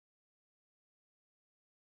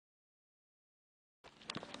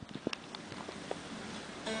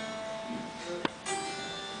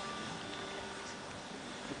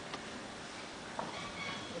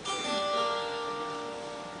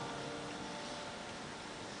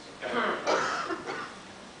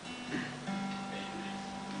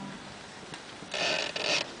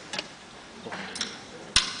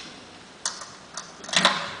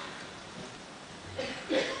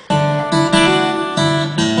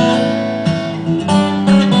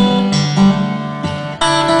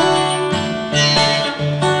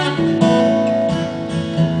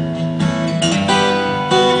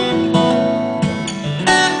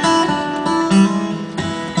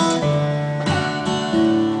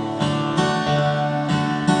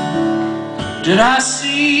Did I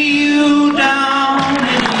see you down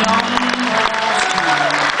in Young's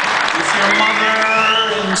Town with your mother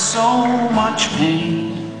in so much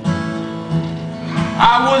pain?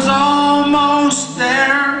 I was almost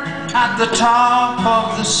there at the top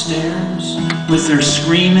of the stairs with her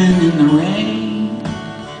screaming in the rain.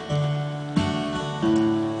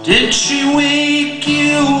 Did she wake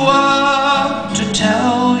you up to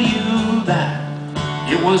tell you that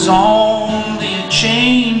it was only a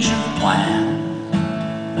change of plan?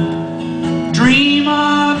 Dream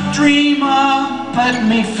up, let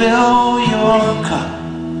me fill your cup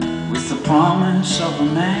with the promise of a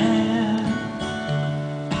man.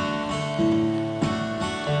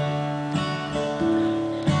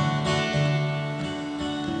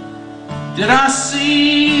 Did I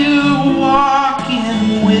see you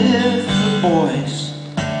walking with the boys,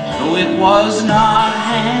 though it was not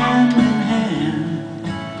hand in hand?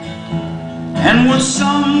 And was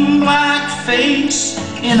some black face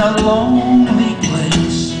in a lonely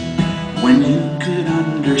place when you could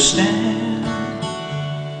understand?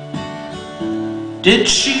 Did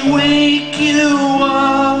she wake you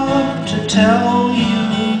up to tell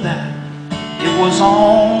you that it was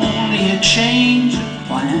only a change of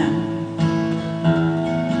plan?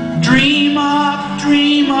 Dream up,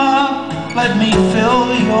 let me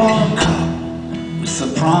fill your cup with the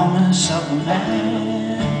promise of a man.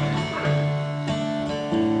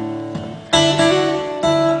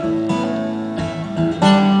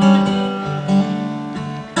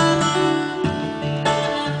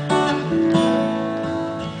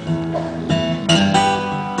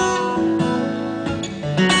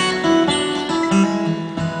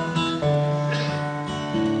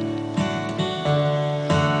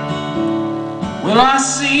 Will I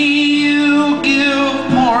see you give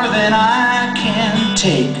more than I can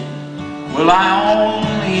take? Will I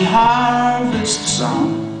only harvest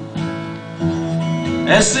some?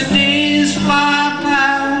 As the days fly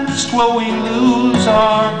past, will we lose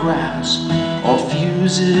our grasp or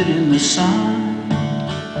fuse it in the sun?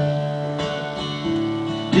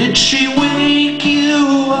 Did she wake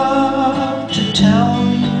you up to tell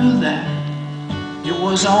you that it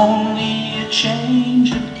was only a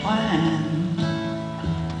change of plan?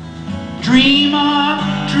 Dream up,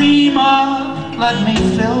 let me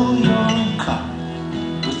fill your cup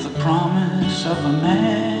with the promise of a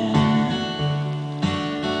man.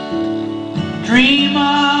 Dream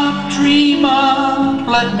up,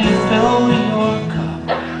 let me fill your cup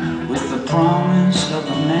with the promise of a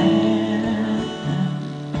man.